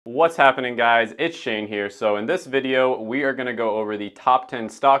What's happening, guys? It's Shane here. So in this video, we are going to go over the top 10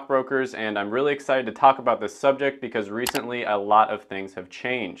 stockbrokers, and I'm really excited to talk about this subject because recently a lot of things have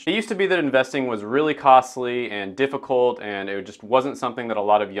changed. It used to be that investing was really costly and difficult, and it just wasn't something that a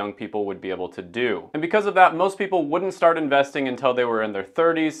lot of young people would be able to do. And because of that, most people wouldn't start investing until they were in their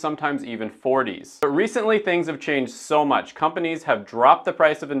 30s, sometimes even 40s. But recently things have changed so much. Companies have dropped the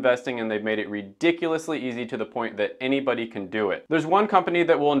price of investing and they've made it ridiculously easy to the point that anybody can do it. There's one company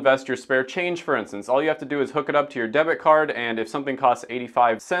that will invest your spare change, for instance. All you have to do is hook it up to your debit card, and if something costs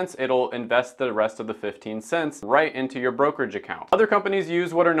 85 cents, it'll invest the rest of the 15 cents right into your brokerage account. Other companies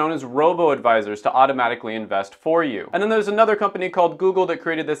use what are known as robo-advisors to automatically invest for you. And then there's another company called Google that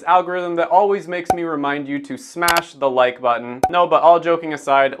created this algorithm that always makes me remind you to smash the like button. No, but all joking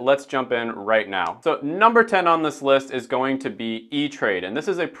aside, let's jump in right now. So number 10 on this list is going to be E-Trade, and this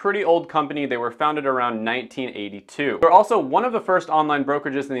is a pretty old company. They were founded around 1982. They're also one of the first online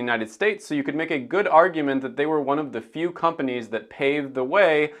brokerages in the United States, so you could make a good argument that they were one of the few companies that paved the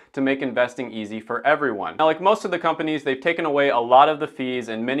way to make investing easy for everyone. Now, like most of the companies, they've taken away a lot of the fees,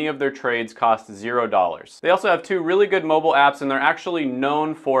 and many of their trades cost $0. They also have two really good mobile apps, and they're actually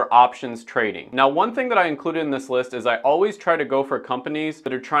known for options trading. Now, one thing that I included in this list is I always try to go for companies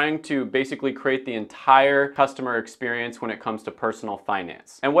that are trying to basically create the entire customer experience when it comes to personal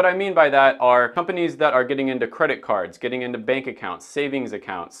finance. And what I mean by that are companies that are getting into credit cards, getting into bank accounts, savings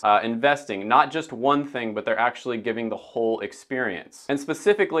accounts, investing, not just one thing, but they're actually giving the whole experience. And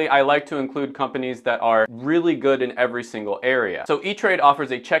specifically, I like to include companies that are really good in every single area. So E-Trade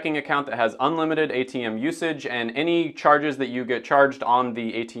offers a checking account that has unlimited ATM usage, and any charges that you get charged on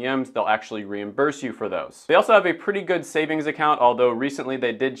the ATMs, they'll actually reimburse you for those. They also have a pretty good savings account, although recently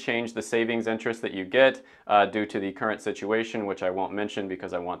they did change the savings interest that you get due to the current situation, which I won't mention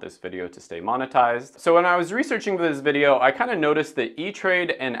because I want this video to stay monetized. So when I was researching for this video, I kind of noticed that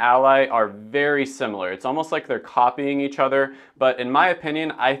E-Trade and Ally are very similar. It's almost like they're copying each other, but in my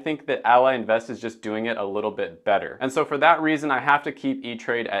opinion, I think that Ally Invest is just doing it a little bit better. And so for that reason, I have to keep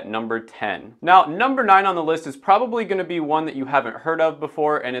E-Trade at number 10. Now, number 9 on the list is probably going to be one that you haven't heard of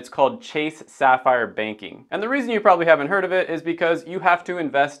before, and it's called Chase Sapphire Banking. And the reason you probably haven't heard of it is because you have to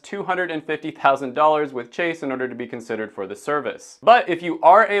invest $250,000 with Chase in order to be considered for the service. But if you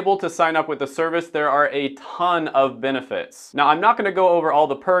are able to sign up with the service, there are a ton of benefits. Now, I'm not going to go over all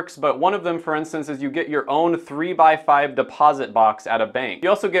the perks, but one of them, for instance, is you get your own 3x5 deposit box at a bank. You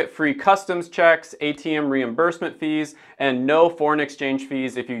also get free customs checks, ATM reimbursement fees, and no foreign exchange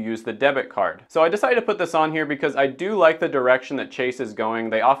fees if you use the debit card. So I decided to put this on here because I do like the direction that Chase is going.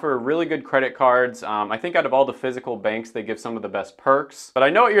 They offer really good credit cards. I think out of all the physical banks, they give some of the best perks. But I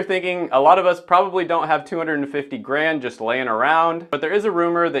know what you're thinking. A lot of us probably don't have 250 grand just laying around, but there is a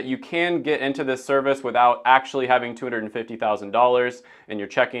rumor that you can get into this service without actually having $250,000 in your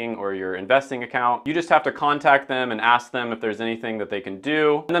checking or your investing account. You just have to contact them and ask them if there's anything that they can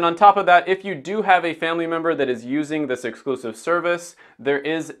do. And then on top of that, if you do have a family member that is using this exclusive service, there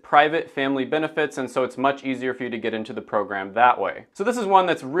is private family benefits, and so it's much easier for you to get into the program that way. So this is one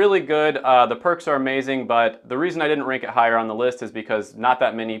that's really good. The perks are amazing, but the reason I didn't rank it higher on the list is because not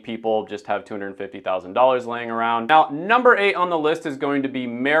that many people just have $250,000 laying around. Now, number 8 on the list is going to be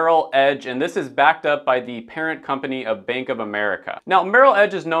Merrill Edge, and this is backed up by the parent company of Bank of America. Now, Merrill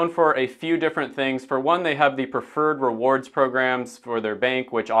Edge is known for a few different things. For one, they have the preferred rewards programs for their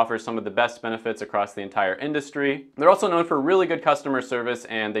bank, which offers some of the best benefits across the entire industry. They're also known for really good customer service,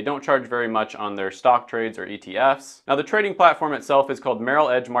 and they don't charge very much on their stock trades or ETFs. Now, the trading platform itself is called Merrill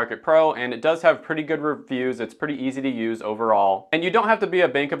Edge Market Pro, and it does have pretty good reviews. It's pretty easy to use overall. And you don't have to be a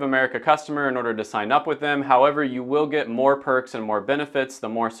Bank of America customer in order to sign up with them. However, you will get more perks and more benefits the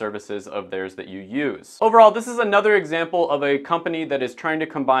more services of theirs that you use. Overall, this is another example of a company that is trying to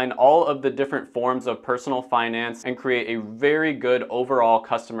combine all of the different forms of personal finance and create a very good overall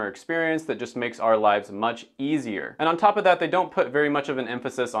customer experience that just makes our lives much easier. And on top of that, they don't put very much of an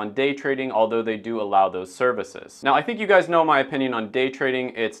emphasis on day trading, although they do allow those services. Now, I think you guys know my opinion on day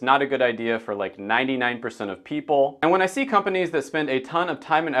trading. It's not a good idea for like 99% of people. And when I see companies that spend a ton of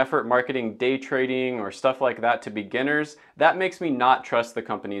time and effort marketing day trading or stuff like that to beginners, that makes me not trust the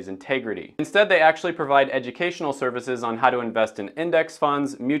company's integrity. Instead, they actually provide educational services on how to invest in index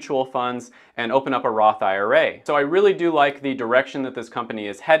funds, mutual funds, and open up a Roth IRA. So I really do like the direction that this company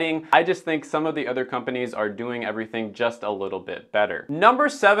is heading. I just think some of the other companies are doing everything just a little bit better. Number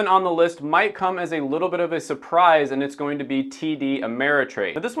 7 on the list might come as a little bit of a surprise, and it's going to be TD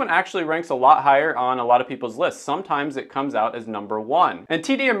Ameritrade. But this one actually ranks a lot higher on a lot of people's lists. Sometimes it comes out as number 1. And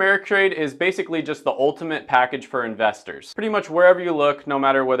TD Ameritrade is basically just the ultimate package for investors. Pretty much wherever you look, no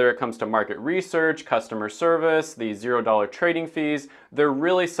matter whether it comes to market research, customer service, the $0 trading fees, they're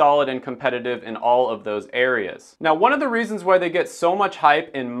really solid and competitive in all of those areas. Now, one of the reasons why they get so much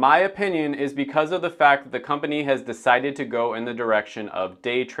hype, in my opinion, is because of the fact that the company has decided to go in the direction of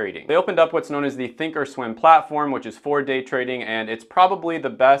day trading. They opened up what's known as the Thinkorswim platform, which is for day trading, and it's probably the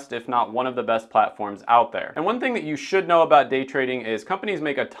best, if not one of the best platforms out there. And one thing that you should know about day trading is companies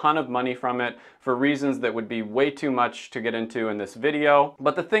make a ton of money from it for reasons that would be way too much to get into in this video.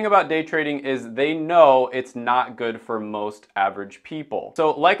 But the thing about day trading is they know it's not good for most average people.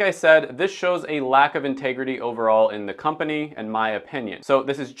 So like I said, this shows a lack of integrity overall in the company, in my opinion. So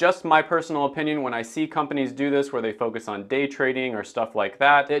this is just my personal opinion. When I see companies do this where they focus on day trading or stuff like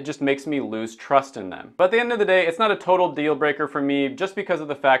that, it just makes me lose trust in them. But at the end of the day, it's not a total deal breaker for me just because of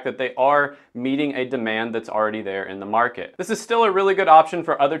the fact that they are meeting a demand that's already there in the market. This is still a really good option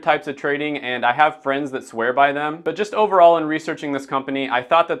for other types of trading, and I have friends that swear by them. But just overall in researching this company, I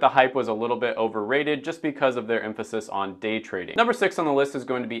thought that the hype was a little bit overrated just because of their emphasis on day trading. Number 6 on the list is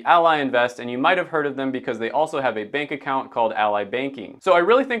going to be Ally Invest, and you might have heard of them because they also have a bank account called Ally Banking. So I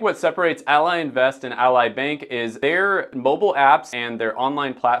really think what separates Ally Invest and Ally Bank is their mobile apps and their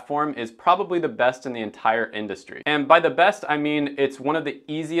online platform is probably the best in the entire industry. And by the best, I mean it's one of the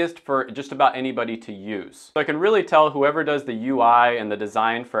easiest for just about anybody to use. So I can really tell whoever does the UI and the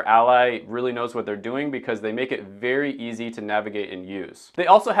design for Ally really knows what they're doing because they make it very easy to navigate and use. They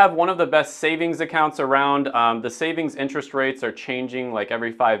also have one of the best savings accounts around. The savings interest rates are changing like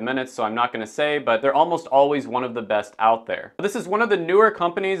every 5 minutes, so I'm not going to say, but they're almost always one of the best out there. This is one of the newer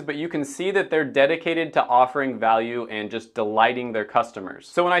companies, but you can see that they're dedicated to offering value and just delighting their customers.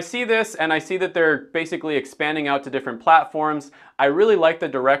 So when I see this and I see that they're basically expanding out to different platforms, I really like the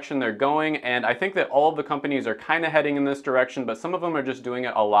direction they're going, and I think that all of the companies are kind of heading in this direction, but some of them are just doing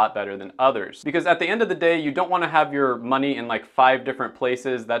it a lot better than others. Because at the end of the day, you don't want to have your money in like 5 different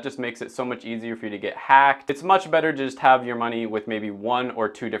places. That just makes it so much easier for you to get hacked. It's much better to just have your money with maybe 1 or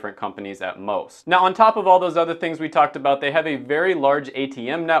 2 different companies at most. Now, on top of all those other things we talked about, they have a very large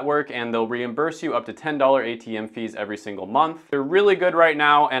ATM network, and they'll reimburse you up to $10 ATM fees every single month. They're really good right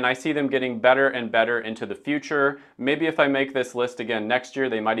now, and I see them getting better and better into the future. Maybe if I make this list again next year,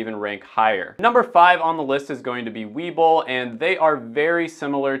 they might even rank higher. Number 5 on the list is going to be Webull, and they are very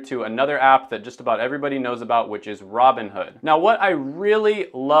similar to another app that just about everybody knows about, which is Robinhood. Now, what I really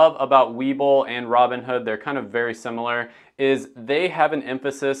love about Webull and Robinhood, they're kind of very similar, is they have an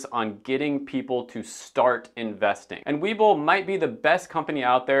emphasis on getting people to start investing. And Webull might be the best company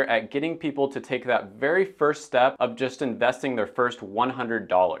out there at getting people to take that very first step of just investing their first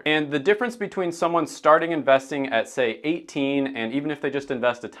 $100. And the difference between someone starting investing at say 18, and even if they just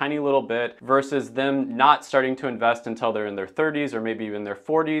invest a tiny little bit, versus them not starting to invest until they're in their 30s or maybe even their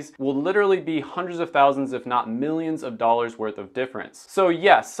 40s, will literally be hundreds of thousands, if not millions of dollars worth of difference. So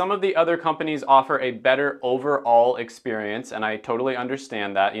yes, some of the other companies offer a better overall experience, and I totally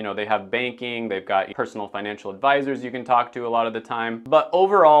understand that. You know, they have banking, they've got personal financial advisors you can talk to a lot of the time. But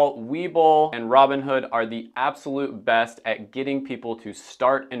overall, Webull and Robinhood are the absolute best at getting people to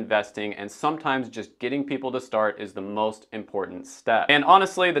start investing, and sometimes just getting people to start is the most important step. And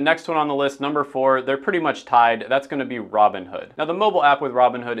honestly, the next one on the list, number 4, they're pretty much tied. That's going to be Robinhood. Now, the mobile app with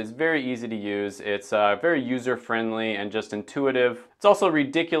Robinhood is very easy to use. It's very user-friendly and just intuitive. It's also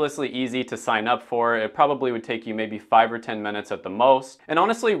ridiculously easy to sign up for. It probably would take you maybe 5 or 10 minutes at the most. And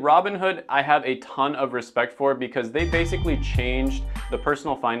honestly, Robinhood, I have a ton of respect for because they basically changed the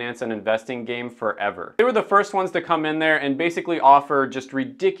personal finance and investing game forever. They were the first ones to come in there and basically offer just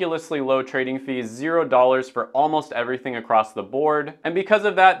ridiculously low trading fees, $0 for almost everything across the board. And because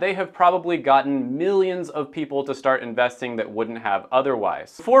of that, they have probably gotten millions of people to start investing that wouldn't have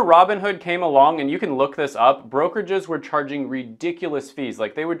otherwise. Before Robinhood came along, and you can look this up, brokerages were charging ridiculous fees.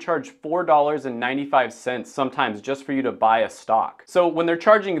 Like they would charge $4.95 sometimes just for you to buy a stock. So when they're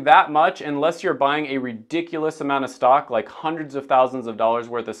charging that much, unless you're buying a ridiculous amount of stock, like hundreds of thousands of dollars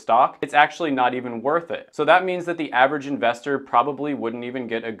worth of stock, it's actually not even worth it. So that means that the average investor probably wouldn't even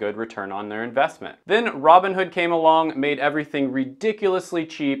get a good return on their investment. Then Robinhood came along, made everything ridiculously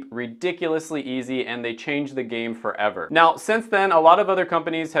cheap, ridiculously easy, and they changed the game forever. Now, since then, a lot of other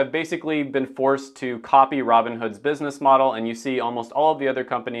companies have basically been forced to copy Robinhood's business model, and you see almost all of the other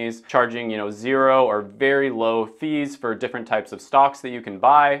companies charging, you know, 0 or very low fees for different types of stocks that you can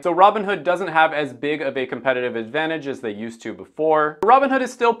buy. So Robinhood doesn't have as big of a competitive advantage as they used to before. cheaper. Robinhood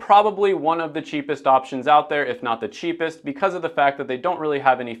is still probably one of the cheapest options out there, if not the cheapest, because of the fact that they don't really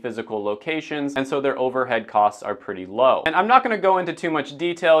have any physical locations, and so their overhead costs are pretty low. And I'm not going to go into too much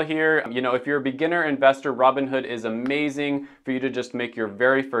detail here. You know, if you're a beginner investor, Robinhood is amazing for you to just make your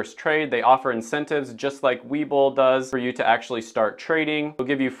very first trade. They offer incentives just like Webull does for you to actually start trading. They'll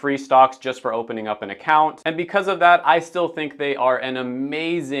give you free stocks just for opening up an account. And because of that, I still think they are an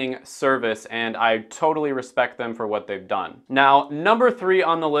amazing service, and I totally respect them for what they've done. Now, number 3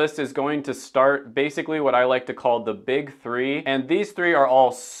 on the list is going to start basically what I like to call the big 3, and these 3 are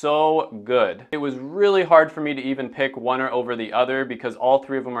all so good. It was really hard for me to even pick one over the other because all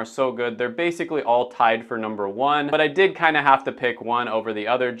 3 of them are so good. They're basically all tied for number 1, but I did kind of have to pick one over the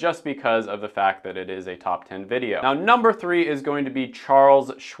other just because of the fact that it is a top 10 video. Now, number 3 is going to be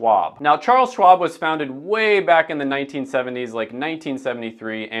Charles Schwab. Now, Charles Schwab was founded way back in the 1970s, like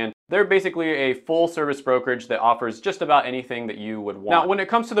 1973, and they're basically a full service brokerage that offers just about anything that you would want. Now, when it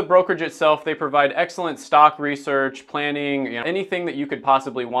comes to the brokerage itself, they provide excellent stock research, planning, anything that you could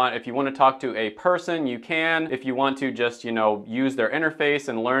possibly want. If you want to talk to a person, you can. If you want to just, use their interface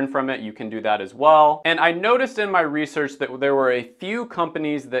and learn from it, you can do that as well. And I noticed in my research that there were a few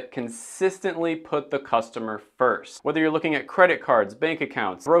companies that consistently put the customer first. Whether you're looking at credit cards, bank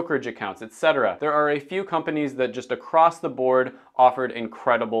accounts, brokerage accounts, etc., there are a few companies that just across the board offered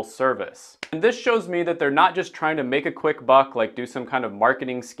incredible service. And this shows me that they're not just trying to make a quick buck, like do some kind of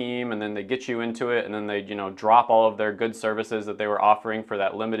marketing scheme and then they get you into it and then they, drop all of their good services that they were offering for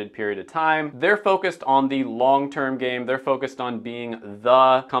that limited period of time. They're focused on the long-term game. They're focused on being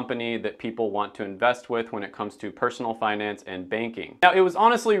the company that people want to invest with when it comes to personal finance and banking. Now, it was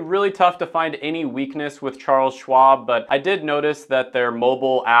honestly really tough to find any weakness with Charles Schwab, but I did notice that their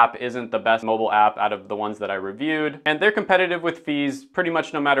mobile app isn't the best mobile app out of the ones that I reviewed, and they're competitive with fees pretty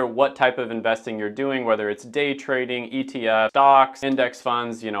much no matter what type of investing you're doing, whether it's day trading, ETF, stocks, index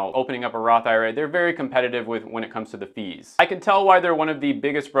funds, opening up a Roth IRA. They're very competitive when it comes to the fees. I can tell why they're one of the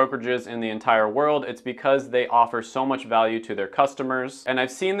biggest brokerages in the entire world. It's because they offer so much value to their customers, and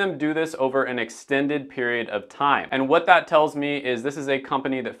I've seen them do this over an extended period of time. And what that tells me is this is a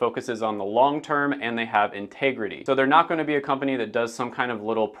company that focuses on the long term and they have integrity. So they're not going to be a company that does some kind of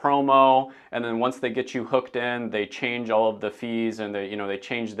little promo and then once they get you hooked in, they change all of the fees and they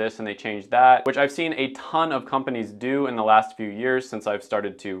change this and they change that, which I've seen a ton of companies do in the last few years since I've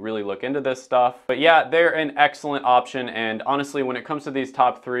started to really look into this stuff. But yeah, they're an excellent option, and honestly, when it comes to these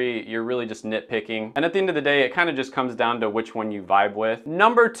top 3, you're really just nitpicking. And at the end of the day, it kind of just comes down to which one you vibe with.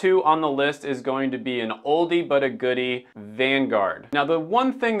 Number 2 on the list is going to be an oldie but a goodie, Vanguard. Now, the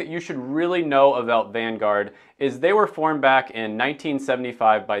one thing that you should really know about Vanguard is they were formed back in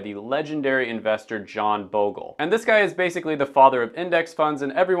 1975 by the legendary investor John Bogle. And this guy is basically the father of index funds,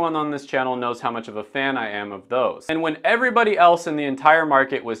 and everyone on this channel knows how much of a fan I am of those. And when everybody else in the entire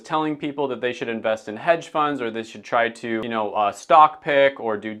market was telling people that they should invest in hedge funds or they should try to, stock pick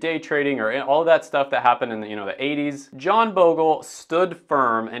or do day trading or all that stuff that happened in the 80s, John Bogle stood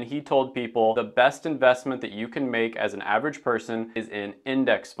firm and he told people the best investment that you can make as an average person is in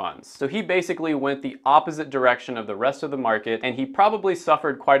index funds. So he basically went the opposite direction of the rest of the market, and he probably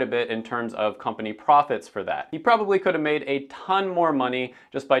suffered quite a bit in terms of company profits for that. He probably could have made a ton more money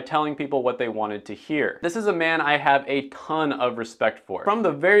just by telling people what they wanted to hear. This is a man I have a ton of respect for. From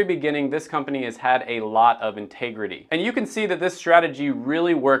the very beginning, this company has had a lot of integrity. And you can see that this strategy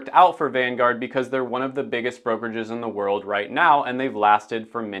really worked out for Vanguard because they're one of the biggest brokerages in the world right now, and they've lasted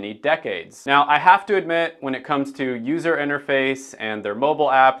for many decades. Now, I have to admit, when it comes to user interface and their mobile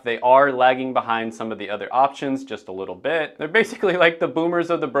app, they are lagging behind some of the other options just a little bit. They're basically like the boomers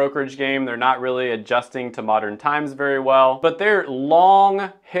of the brokerage game. They're not really adjusting to modern times very well, but their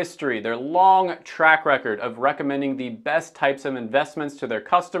long history, their long track record of recommending the best types of investments to their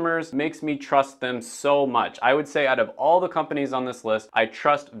customers makes me trust them so much. I would say out of all the companies on this list, I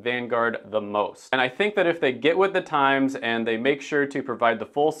trust Vanguard the most. And I think that if they get with the times and they make sure to provide the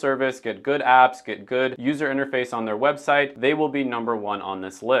full service, get good apps, get good user interface on their website, they will be number 1 on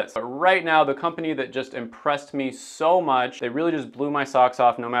this list. But right now, the company that just impressed me so much, they really just blew my socks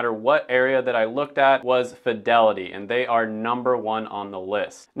off no matter what area that I looked at, was Fidelity, and they are number 1 on the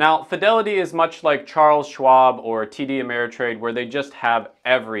list. Now, Fidelity is much like Charles Schwab or TD Ameritrade, where they just have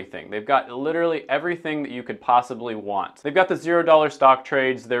everything. They've got literally everything that you could possibly want. They've got the $0 stock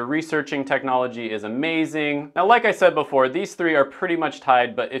trades. Their researching technology is amazing. Now, like I said before, these three are pretty much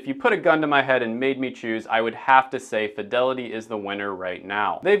tied, but if you put a gun to my head and made me choose, I would have to say Fidelity is the winner right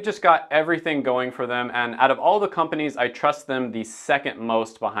now. They've just got everything going for them, and out of all the companies, I trust them the second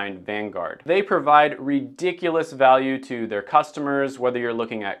most behind Vanguard. They provide ridiculous value to their customers, whether you're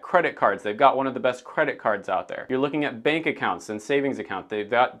looking at credit cards. They've got one of the best credit cards out there. You're looking at bank accounts and savings accounts. They've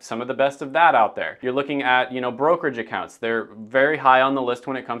got some of the best of that out there. You're looking at, brokerage accounts. They're very high on the list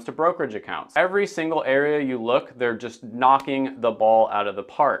when it comes to brokerage accounts. Every single area you look, they're just knocking the ball out of the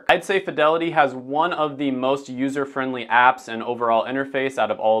park. I'd say Fidelity has one of the most user-friendly apps and overall interface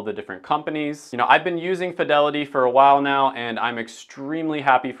out of all the different companies. I've been using Fidelity for a while now, and I'm extremely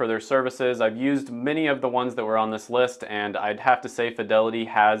happy for their services. I've used many of the ones that were on this list, and I'd have to say Fidelity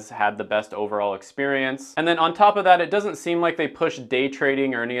has had the best overall experience. And then on top of that, it doesn't seem like they push day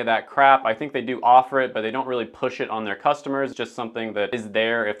trading or any of that crap. I think they do offer it, but they don't really push it on their customers. It's just something that is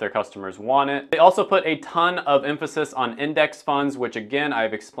there if their customers want it. They also put a ton of emphasis on index funds, which again,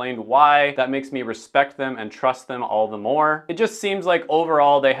 I've explained why. That makes me respect them and trust them all the more. It just seems like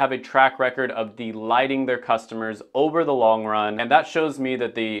overall they have a track record of delighting their customers over the long run, and that shows me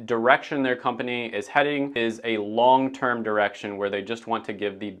that the direction their company is heading is a long-term direction where they just want to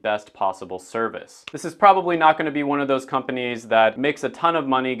give the best possible service. This is probably not going to be one of those companies that makes a ton of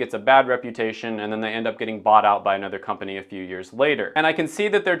money, gets a bad reputation, and then they end up getting bought out by another company a few years later. And I can see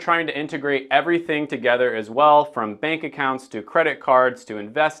that they're trying to integrate everything together as well, from bank accounts to credit cards to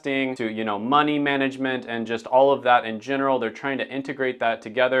investing to, money management and just all of that in general. They're trying to integrate that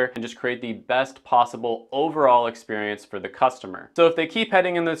together and just create the best possible overall experience for the customer. So if they keep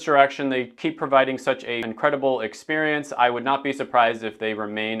heading in this direction, they keep providing such an incredible experience, I would not be surprised if they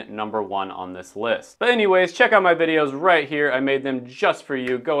remain number one on this list. But anyways, check out my videos right here. I made them just for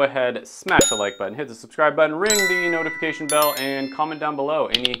you. Go ahead, smash the like button, hit the subscribe button, ring the notification bell, and comment down below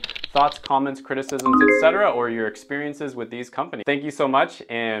any thoughts, comments, criticisms, etc., or your experiences with these companies. Thank you so much,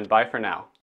 and bye for now.